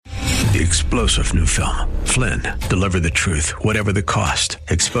the explosive new film, Flynn, Deliver the Truth, Whatever the Cost,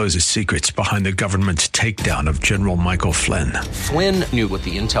 exposes secrets behind the government's takedown of General Michael Flynn. Flynn knew what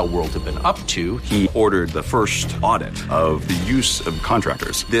the intel world had been up to. He ordered the first audit of the use of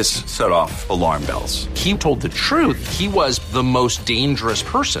contractors. This set off alarm bells. He told the truth. He was the most dangerous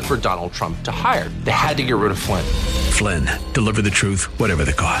person for Donald Trump to hire. They had to get rid of Flynn. Flynn, Deliver the Truth, Whatever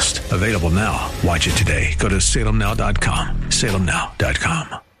the Cost. Available now. Watch it today. Go to salemnow.com.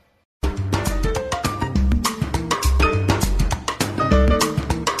 salemnow.com.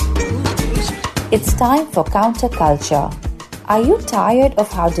 It's time for Counterculture. Are you tired of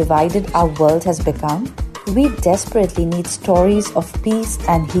how divided our world has become? We desperately need stories of peace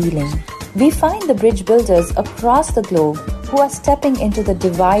and healing. We find the bridge builders across the globe who are stepping into the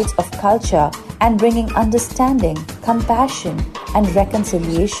divides of culture and bringing understanding, compassion, and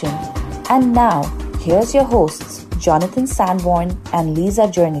reconciliation. And now, here's your hosts, Jonathan Sanborn and Lisa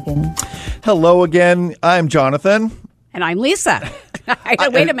Jernigan. Hello again. I'm Jonathan. And I'm Lisa.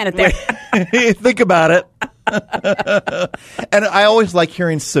 Wait a minute there. Think about it. And I always like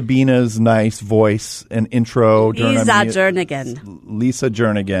hearing Sabina's nice voice and intro. Lisa Jernigan. Lisa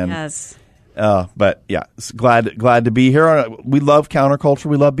Jernigan. Yes. But yeah, glad to be here. We love Counterculture.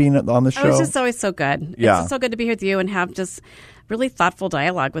 We love being on the show. It's just always so good. Yeah. It's just so good to be here with you and have just really thoughtful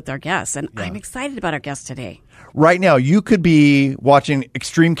dialogue with our guests. And I'm excited about our guest today. Right now, you could be watching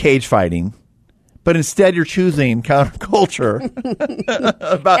extreme cage fighting, but instead you're choosing Counterculture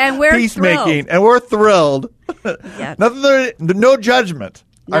about and we're peacemaking. Thrilled. And we're thrilled. Yeah. No judgment.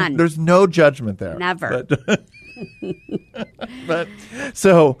 None. There's no judgment there. Never. But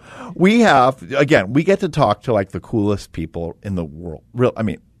so we get to talk to like the coolest people in the world.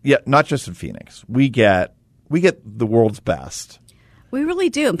 Not just in Phoenix. We get the world's best. We really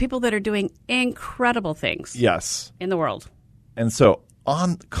do. And people that are doing incredible things. Yes. In the world. And so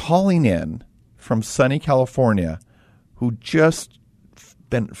on calling in from sunny California, who just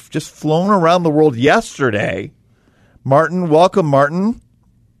flown around the world yesterday, Martin. Welcome, Martin.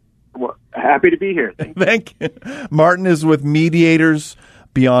 Well, happy to be here. Thank you. Martin is with Mediators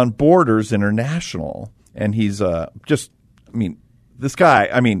Beyond Borders International, and he's this guy.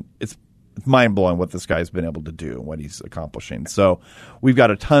 It's mind-blowing what this guy's been able to do and what he's accomplishing. So we've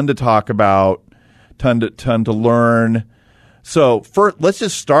got a ton to talk about, ton to learn. So first, let's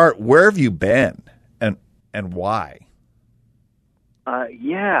just start. Where have you been, and why?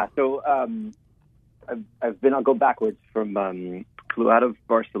 So I'll go backwards from. Flew out of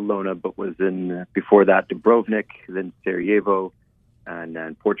Barcelona, but was in before that Dubrovnik, then Sarajevo, and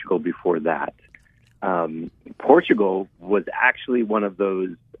then Portugal before that. Portugal was actually one of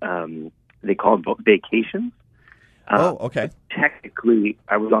those they call it vacations. Okay. Technically,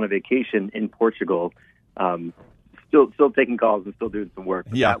 I was on a vacation in Portugal, still taking calls and still doing some work.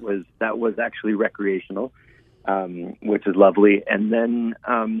 But yeah, that was actually recreational, which is lovely. And then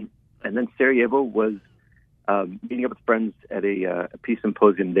Sarajevo was. Meeting up with friends at a peace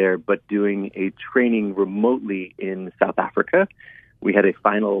symposium there, but doing a training remotely in South Africa. We had a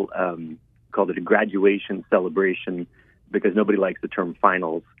final, called it a graduation celebration, because nobody likes the term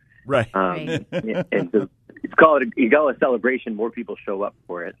finals. Right. And so you call it a celebration, more people show up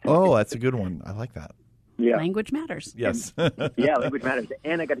for it. Oh, that's a good one. I like that. Yeah. Language matters. Yes. Language matters.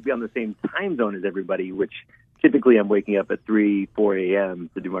 And I got to be on the same time zone as everybody, which typically I'm waking up at 4 a.m.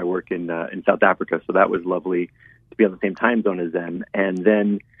 to do my work in South Africa. So that was lovely to be on the same time zone as them. And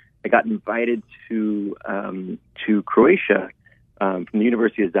then I got invited to Croatia from the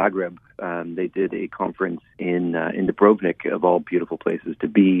University of Zagreb. They did a conference in Dubrovnik, of all beautiful places to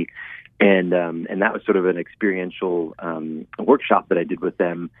be. And that was sort of an experiential workshop that I did with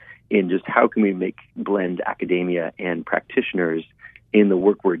them in just how can we blend academia and practitioners in the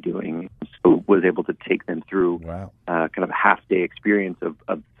work we're doing. So was able to take them through kind of a half-day experience of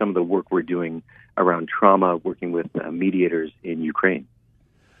some of the work we're doing around trauma, working with mediators in Ukraine.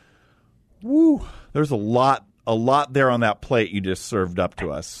 Woo! There's a lot there on that plate you just served up to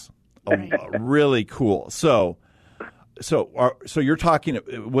us. Really cool. So you're talking.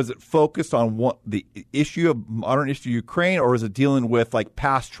 Was it focused on the modern issue of Ukraine, or is it dealing with like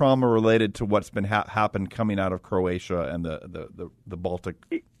past trauma related to what's been happened coming out of Croatia and the Baltic?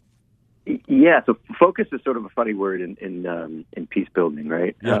 Yeah. So focus is sort of a funny word in peace building,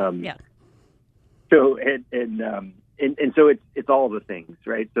 right? Yeah. So so it's all the things,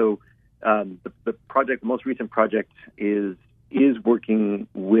 right? So the project, the most recent project is working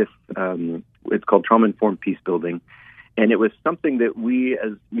with it's called Trauma Informed Peace Building. And it was something that we,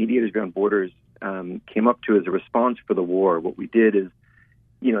 as Mediators Beyond Borders, came up to as a response for the war. What we did is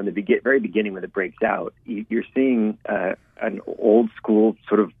in the very beginning when it breaks out, you're seeing an old school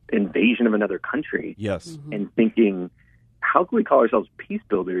sort of invasion of another country. Yes. And thinking, how can we call ourselves peace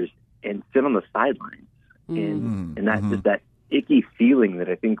builders and sit on the sidelines? And that just that icky feeling that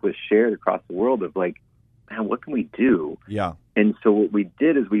I think was shared across the world of like, man, what can we do? Yeah. And so what we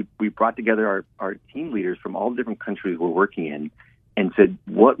did is we brought together our team leaders from all the different countries we're working in and said,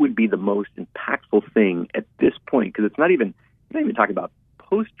 what would be the most impactful thing at this point? Because you're not even talking about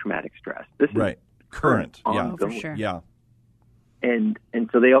post-traumatic stress. This is current. Yeah. ongoing. For sure. Yeah. And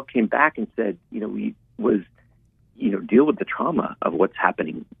so they all came back and said, deal with the trauma of what's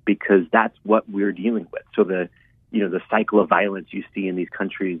happening because that's what we're dealing with. So the cycle of violence you see in these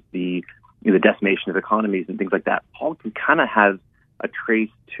countries, the decimation of economies and things like that, all can kind of have a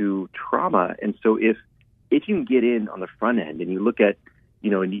trace to trauma. And so if you can get in on the front end and you look at,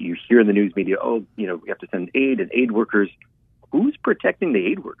 and you hear in the news media, we have to send aid and aid workers, who's protecting the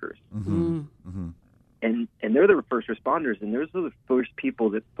aid workers? Mm-hmm. Mm-hmm. And they're the first responders, and those are the first people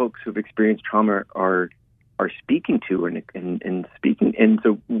that folks who've experienced trauma are speaking to and speaking. And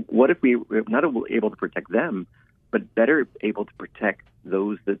so what if we're not able to protect them, but better able to protect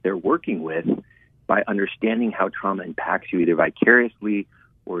those that they're working with by understanding how trauma impacts you either vicariously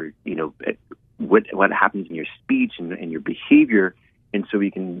or, what happens in your speech and your behavior. And so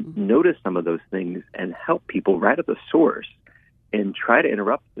we can notice some of those things and help people right at the source and try to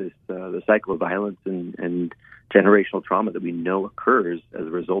interrupt the cycle of violence and generational trauma that we know occurs as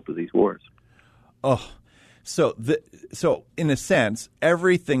a result of these wars. Oh, so in a sense,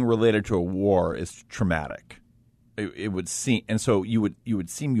 everything related to a war is traumatic. It would seem, and so you would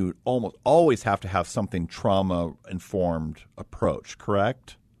almost always have to have something trauma informed approach.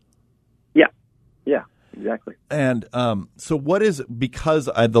 Correct? Yeah, exactly. And so, what is because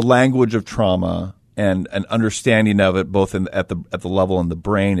the language of trauma and an understanding of it, both at the level in the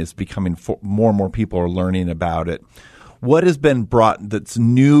brain, is becoming more and more people are learning about it. What has been brought that's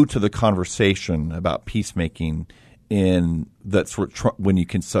new to the conversation about peacemaking that's when you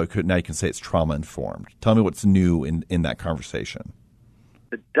can now you can say it's trauma informed. Tell me what's new in that conversation.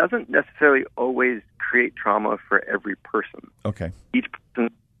 It doesn't necessarily always create trauma for every person. Okay. Each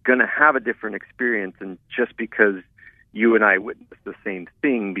person's going to have a different experience, and just because you and I witnessed the same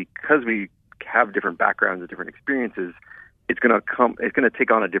thing, because we have different backgrounds and different experiences, it's going to take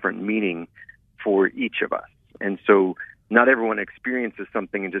on a different meaning for each of us. And so not everyone experiences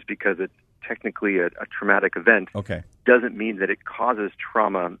something, and just because it's technically a traumatic event doesn't mean that it causes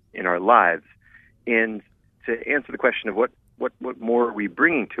trauma in our lives. And to answer the question of what more are we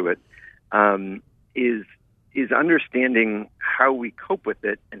bringing to it, is understanding how we cope with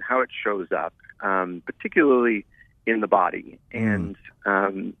it and how it shows up, particularly in the body. And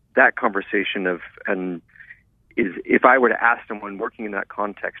that conversation is if I were to ask someone working in that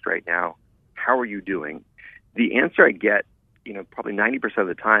context right now, how are you doing? The answer I get, probably 90% of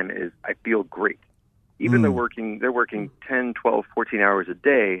the time is I feel great. Even though they're working 10, 12, 14 hours a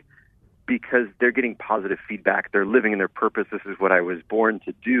day because they're getting positive feedback. They're living in their purpose. This is what I was born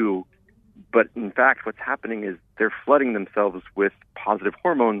to do. But in fact, what's happening is they're flooding themselves with positive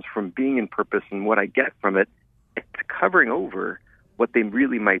hormones from being in purpose, and what I get from it, it's covering over what they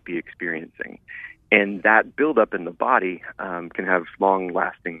really might be experiencing. And that buildup in the body can have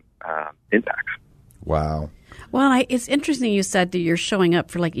long-lasting impacts. Wow. Well, it's interesting you said that you're showing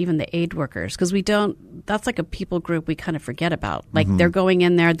up for like even the aid workers, because that's like a people group we kind of forget about. Like they're going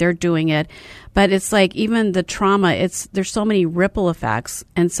in there, they're doing it. But it's like even the trauma, there's so many ripple effects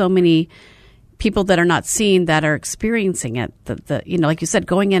and so many people that are not seen that are experiencing it. Like you said,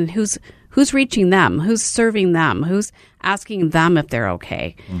 going in, who's reaching them, who's serving them, who's asking them if they're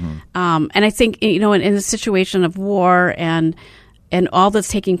okay. And I think, in the situation of war and all that's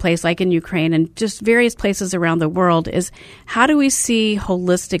taking place, like in Ukraine and just various places around the world, is how do we see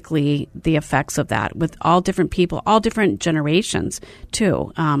holistically the effects of that with all different people, all different generations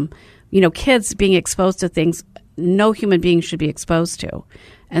too? Kids being exposed to things no human being should be exposed to.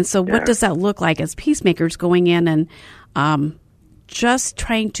 And so what does that look like as peacemakers going in and just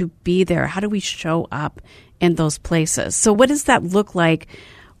trying to be there? How do we show up in those places? So what does that look like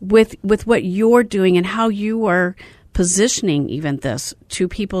with what you're doing and how you are positioning even this to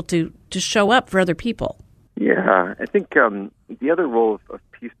people to show up for other people? Yeah, I think the other role of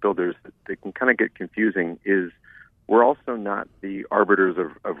peace builders that can kind of get confusing is we're also not the arbiters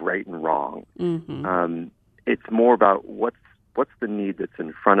of right and wrong. It's more about what's the need that's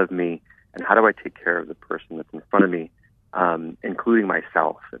in front of me and how do I take care of the person that's in front of me, including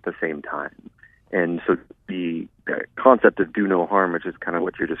myself at the same time. And so the concept of do no harm, which is kind of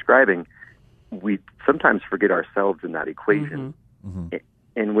what you're describing, we sometimes forget ourselves in that equation.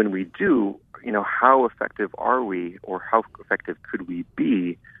 And when we do, how effective are we, or how effective could we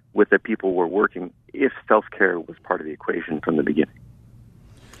be with the people we're working if self-care was part of the equation from the beginning?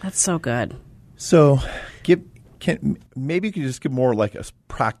 That's so good. So maybe you could just give more like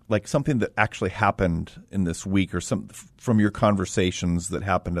something that actually happened in this week, or some from your conversations that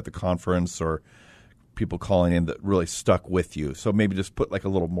happened at the conference, or people calling in that really stuck with you. So maybe just put like a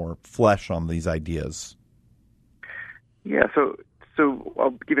little more flesh on these ideas. Yeah. So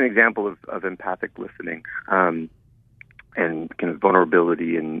I'll give an example of empathic listening, and kind of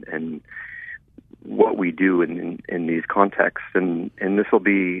vulnerability and what we do in these contexts. And this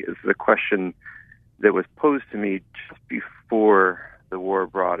is a question that was posed to me just before the war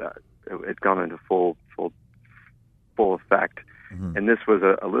had gone into full effect. Mm-hmm. And this was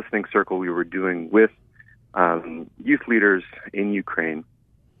a listening circle we were doing with youth leaders in Ukraine.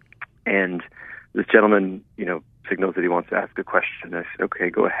 And this gentleman, signals that he wants to ask a question. I said, okay,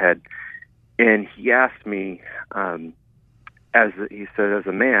 go ahead. And he asked me, as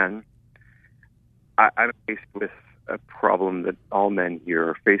a man, I'm faced with a problem that all men here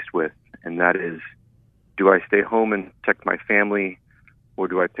are faced with, and that is, do I stay home and protect my family, or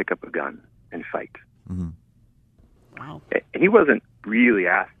do I pick up a gun and fight? Mm-hmm. Wow. And he wasn't really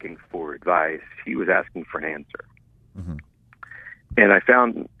asking for advice. He was asking for an answer. Mm-hmm. And I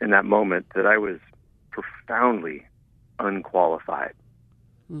found in that moment that I was profoundly unqualified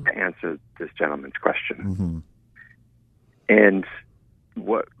to answer this gentleman's question. Mm-hmm. And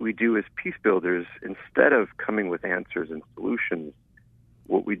what we do as peace builders, instead of coming with answers and solutions,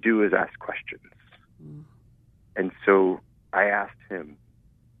 what we do is ask questions. And so I asked him,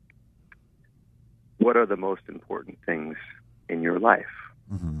 what are the most important things in your life?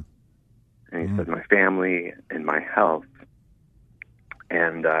 Mm-hmm. And he said, my family and my health.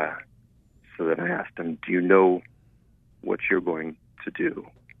 And so then I asked him, do you know what you're going to do?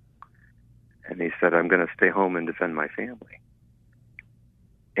 And he said, I'm going to stay home and defend my family.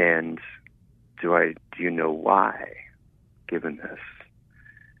 And do you know why, given this?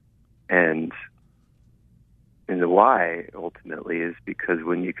 And the why ultimately is because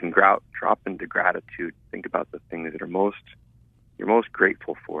when you can drop into gratitude, think about the things that you're most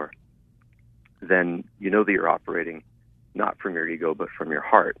grateful for, then you know that you're operating not from your ego but from your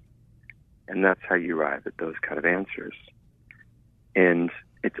heart. And that's how you arrive at those kind of answers. And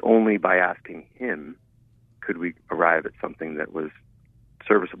it's only by asking him could we arrive at something that was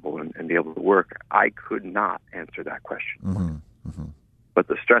serviceable and be able to work. I could not answer that question. Mm-hmm. Mm-hmm. But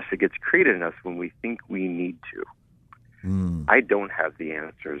the stress that gets created in us when we think we need to. I don't have the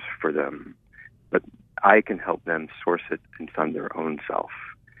answers for them, but I can help them source it inside their own self.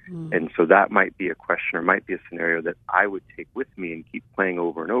 And so that might be a question or might be a scenario that I would take with me and keep playing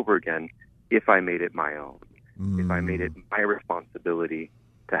over and over again if I made it my own, if I made it my responsibility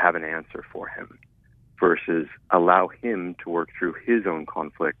to have an answer for him versus allow him to work through his own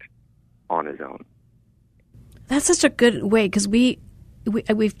conflict on his own. That's such a good way, because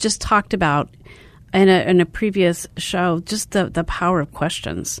we've just talked about in a previous show just the power of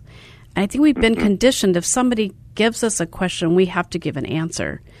questions. And I think we've been conditioned, if somebody gives us a question, we have to give an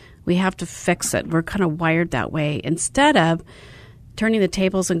answer. We have to fix it. We're kind of wired that way, instead of turning the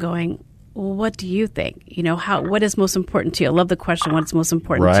tables and going, well, what do you think? What is most important to you? I love the question, what's most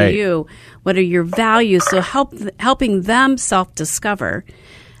important to you? What are your values? So helping them self-discover.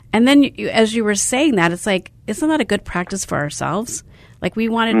 And then as you were saying that, it's like, isn't that a good practice for ourselves? Like, we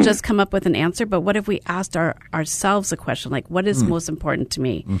want to just come up with an answer, but what if we asked ourselves a question, like, what is most important to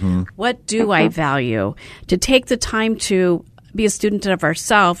me? Mm-hmm. What do I value? To take the time to be a student of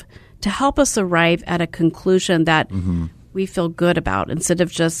ourselves to help us arrive at a conclusion that we feel good about, instead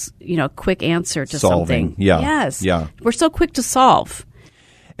of just, a quick answer to something. Yeah. Yes. Yeah. We're so quick to solve.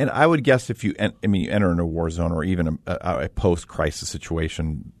 And I would guess if you enter in a war zone or even a post-crisis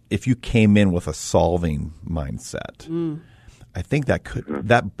situation, if you came in with a solving mindset, I think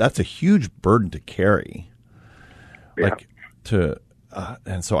that's a huge burden to carry. Yeah.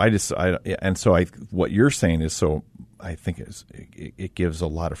 What you're saying is, so I think it gives a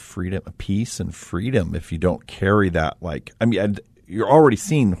lot of freedom, peace and freedom if you don't carry that. You're already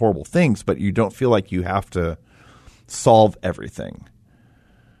seeing horrible things, but you don't feel like you have to solve everything.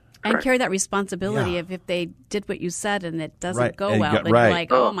 And carry that responsibility of if they did what you said and it doesn't go well, then right. you're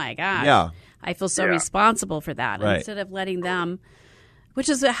like, oh my gosh, I feel so responsible for that. Right. Instead of letting them, which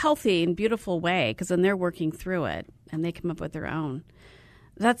is a healthy and beautiful way, because then they're working through it and they come up with their own.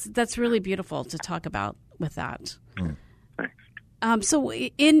 That's really beautiful to talk about with that. Thanks. So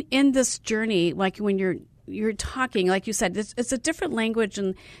in this journey, like when you're you're talking, like you said, it's a different language,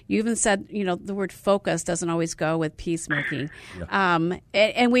 and you even said, the word focus doesn't always go with peacemaking. Yeah.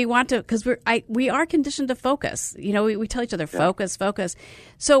 And we want to, because we are conditioned to focus. We tell each other, focus, focus.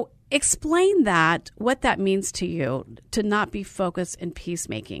 So explain what that means to you, to not be focused in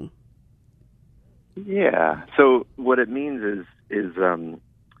peacemaking. Yeah. So what it means is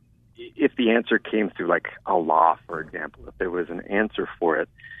if the answer came through like Allah, for example, if there was an answer for it,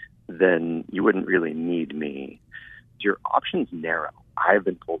 then you wouldn't really need me. Your options narrow. I've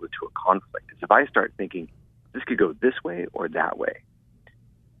been pulled into a conflict. If I start thinking this could go this way or that way,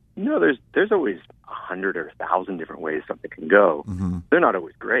 there's always 100 or 1,000 different ways something can go. Mm-hmm. They're not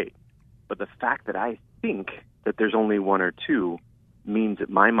always great. But the fact that I think that there's only one or two means that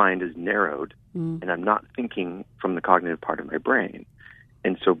my mind is narrowed and I'm not thinking from the cognitive part of my brain.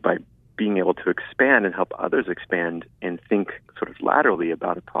 And so by being able to expand and help others expand and think sort of laterally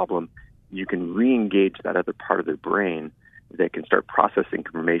about a problem, you can re-engage that other part of their brain that can start processing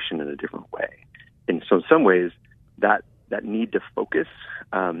information in a different way. And so in some ways, that need to focus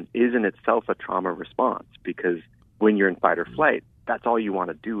is in itself a trauma response, because when you're in fight or flight, that's all you want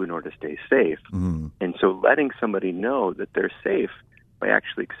to do in order to stay safe. Mm-hmm. And so letting somebody know that they're safe by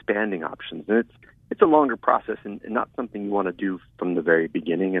actually expanding options. And it's a longer process and not something you want to do from the very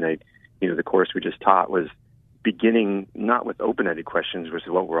beginning. And the course we just taught was beginning not with open-ended questions, which is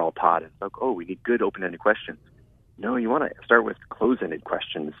what we're all taught. It's like, we need good open-ended questions. No, you want to start with closed-ended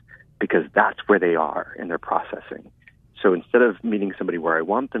questions, because that's where they are in their processing. So instead of meeting somebody where I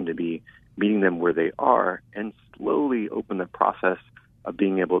want them to be, meeting them where they are, and slowly open the process of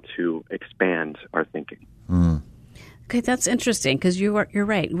being able to expand our thinking. Mm. Okay, that's interesting, because you're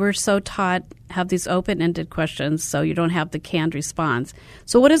right. We're so taught have these open-ended questions, so you don't have the canned response.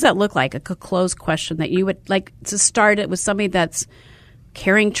 So what does that look like, a closed question that you would like to start it with somebody that's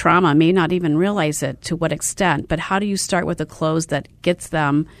carrying trauma, may not even realize it to what extent, but how do you start with a close that gets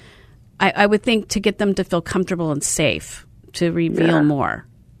them, I would think, to get them to feel comfortable and safe, to reveal more?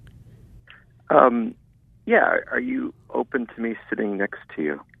 Are you open to me sitting next to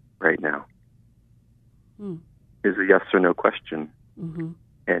you right now? Is a yes or no question,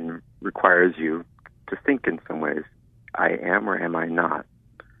 and requires you to think in some ways. I am or am I not?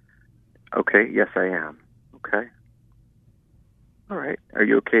 Okay, yes, I am. Okay. All right. Are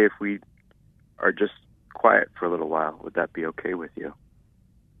you okay if we are just quiet for a little while? Would that be okay with you?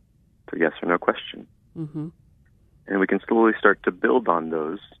 It's a yes or no question. Mm-hmm. And we can slowly start to build on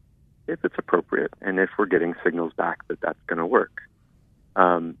those if it's appropriate and if we're getting signals back that that's going to work.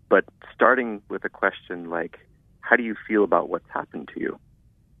 But starting with a question like, how do you feel about what's happened to you,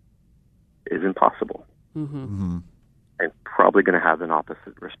 is impossible. Mm-hmm. Mm-hmm. And probably going to have an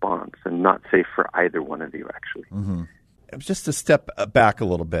opposite response and not safe for either one of you, actually. Mm-hmm. Just to step back a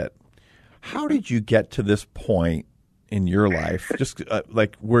little bit, how did you get to this point in your life, just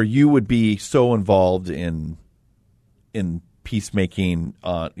like where you would be so involved in peacemaking,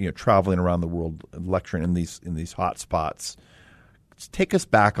 traveling around the world, lecturing in these hot spots? Just take us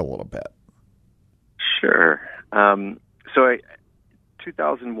back a little bit. Sure.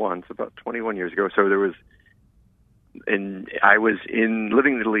 2001, so about 21 years ago. So I was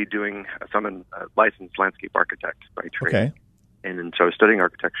living in Italy so I'm a licensed landscape architect by trade. Okay. And so I was studying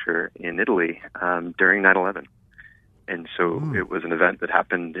architecture in Italy during 9/11. And so it was an event that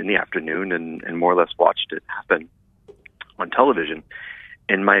happened in the afternoon and more or less watched it happen on television.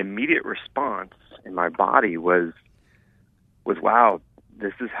 And my immediate response in my body was wow,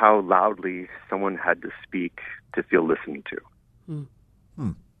 this is how loudly someone had to speak to feel listened to.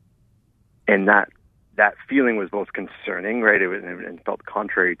 And that feeling was both concerning, right, and felt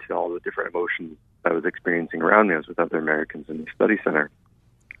contrary to all the different emotions I was experiencing around me. I was with other Americans in the study center.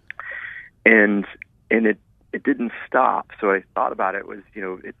 And it didn't stop. So I thought about it was,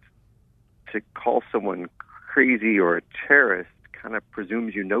 it's to call someone crazy or a terrorist kind of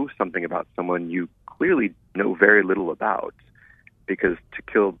presumes you know something about someone you clearly know very little about, because to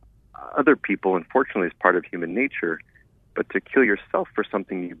kill other people, unfortunately, is part of human nature. But to kill yourself for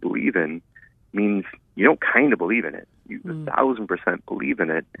something you believe in means you don't kind of believe in it. You 1,000% believe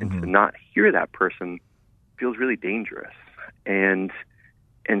in it. And to not hear that person feels really dangerous. And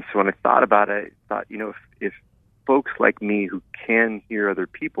so when I thought about it, I thought, if folks like me who can hear other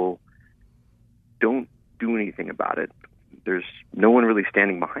people don't do anything about it, there's no one really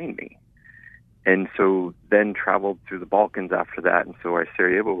standing behind me. And so then traveled through the Balkans after that. And so why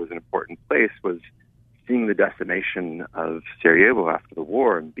Sarajevo was an important place was seeing the decimation of Sarajevo after the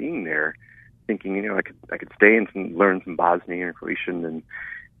war and being there, thinking, I could stay and learn some Bosnian and Croatian,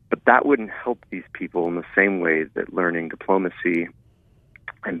 but that wouldn't help these people in the same way that learning diplomacy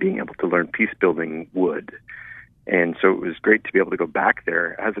and being able to learn peace building would. And so it was great to be able to go back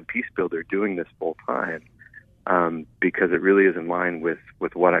there as a peace builder doing this full time, because it really is in line with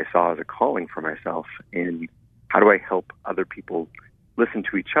what I saw as a calling for myself. And how do I help other people listen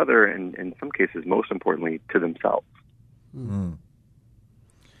to each other, and in some cases, most importantly, to themselves? Mm-hmm.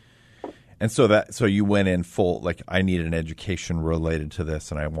 And so you went in full, like, I needed an education related to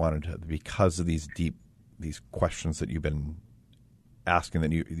this, and I wanted to, because of these questions that you've been asking,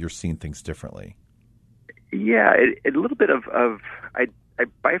 that you're seeing things differently. Yeah, a little bit of I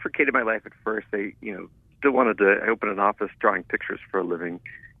bifurcated my life at first. I still wanted to. I opened an office drawing pictures for a living,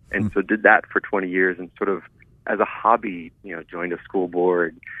 and so did that for 20 years, and sort of as a hobby, joined a school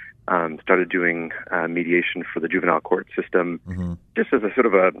board, started doing mediation for the juvenile court system, just as a sort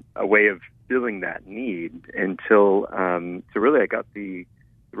of a way of filling that need until so really I got the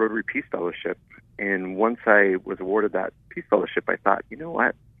Rotary Peace Fellowship, and once I was awarded that Peace Fellowship, I thought, you know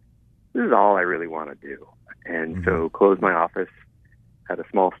what, this is all I really want to do. And so closed my office, had a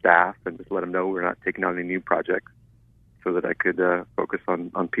small staff, and just let them know we're not taking on any new projects so that I could focus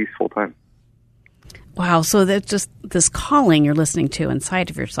on peace full time. Wow. So that's just this calling you're listening to inside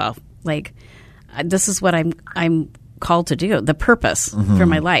of yourself. Like, this is what I'm called to do, the purpose for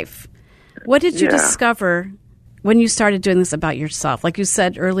my life. What did you discover when you started doing this about yourself? Like you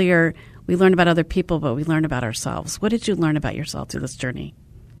said earlier, we learn about other people, but we learn about ourselves. What did you learn about yourself through this journey?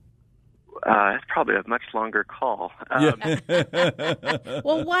 It's probably a much longer call.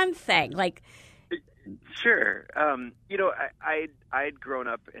 Well, one thing, like, sure. I'd grown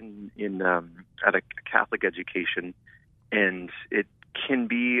up in at a Catholic education, and it can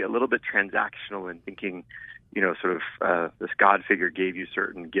be a little bit transactional in thinking, sort of this God figure gave you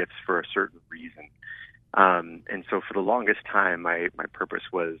certain gifts for a certain reason. And so for the longest time, my purpose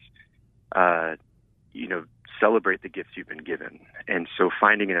was, celebrate the gifts you've been given. And so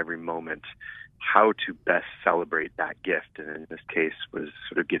finding in every moment how to best celebrate that gift, and in this case was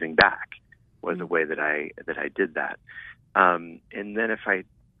sort of giving back, was a way that I did that. And then if I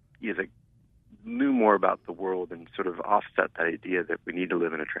knew more about the world and sort of offset that idea that we need to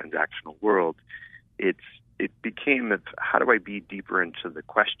live in a transactional world, it became how do I be deeper into the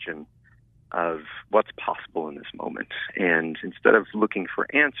question of what's possible in this moment? And instead of looking for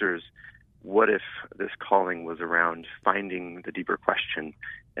answers, what if this calling was around finding the deeper question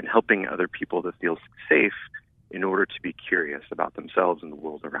and helping other people to feel safe in order to be curious about themselves and the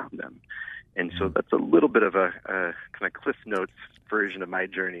world around them? And so that's a little bit of a kind of Cliff Notes version of my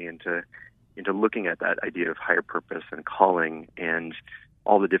journey into looking at that idea of higher purpose and calling and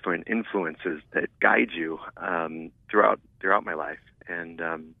all the different influences that guide you throughout my life, and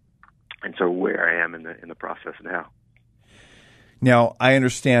so where I am in the process now. Now, I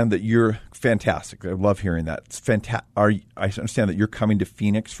understand that you're fantastic. I love hearing that. It's fantastic. I understand that you're coming to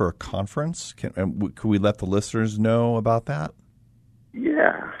Phoenix for a conference. Could we let the listeners know about that?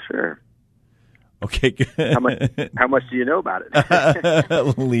 Yeah, sure. Okay, good. How much do you know about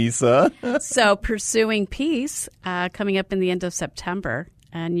it? Lisa? So Pursuing Peace, coming up in the end of September,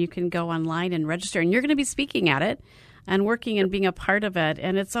 and you can go online and register. And you're going to be speaking at it and working and being a part of it.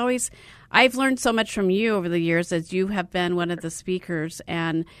 And it's always, I've learned so much from you over the years as you have been one of the speakers,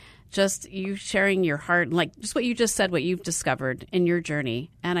 and just you sharing your heart, like just what you just said, what you've discovered in your journey.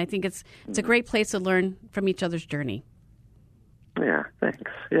 And I think it's a great place to learn from each other's journey. Yeah,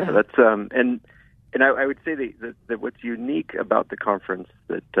 thanks. Yeah, that's and I would say that what's unique about the conference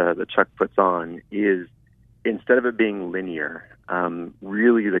that Chuck puts on is, instead of it being linear,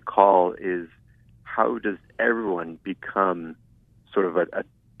 really the call is, how does everyone become sort of a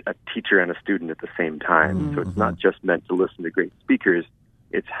teacher and a student at the same time? So it's not just meant to listen to great speakers.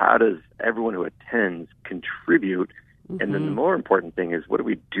 It's how does everyone who attends contribute? And then the more important thing is, what do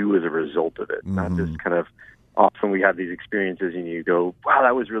we do as a result of it? Not just kind of, often we have these experiences and you go, wow,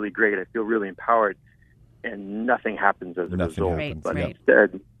 that was really great. I feel really empowered. And nothing happens as a result. Happens, but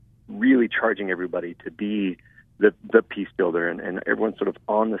instead, really charging everybody to be the peace builder, and everyone's sort of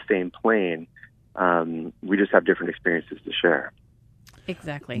on the same plane. We just have different experiences to share.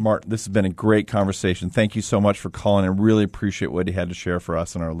 Exactly. Martin, this has been a great conversation. Thank you so much for calling. I really appreciate what you had to share for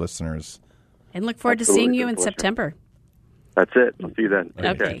us and our listeners. And look forward to seeing you in September. That's it. I'll see you then.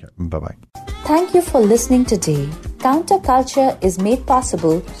 Okay. Bye-bye. Thank you for listening today. Counterculture is made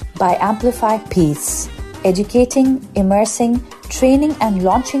possible by Amplify Peace, educating, immersing, training, and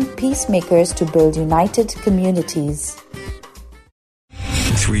launching peacemakers to build united communities.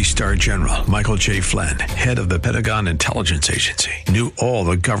 3-star general Michael J. Flynn, head of the Pentagon Intelligence Agency, knew all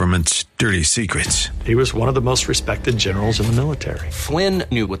the government's dirty secrets. He was one of the most respected generals in the military. Flynn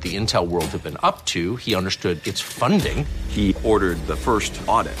knew what the intel world had been up to. He understood its funding. He ordered the first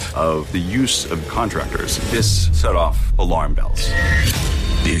audit of the use of contractors. This set off alarm bells.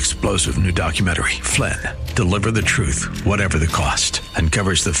 The explosive new documentary, Flynn, Deliver the Truth, Whatever the Cost,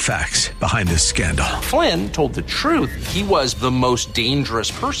 uncovers the facts behind this scandal. Flynn told the truth. He was the most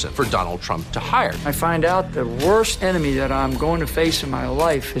dangerous person for Donald Trump to hire. I find out the worst enemy that I'm going to face in my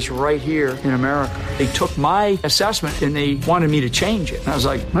life is right here in America. They took my assessment and they wanted me to change it. And I was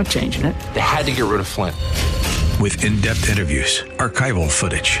like, I'm not changing it. They had to get rid of Flynn. With in-depth interviews, archival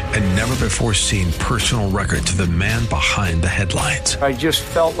footage, and never-before-seen personal records of the man behind the headlines. I just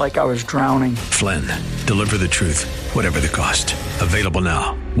felt like I was drowning. Flynn, Deliver the Truth, Whatever the Cost. Available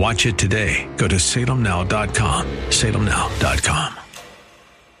now. Watch it today. Go to salemnow.com. salemnow.com.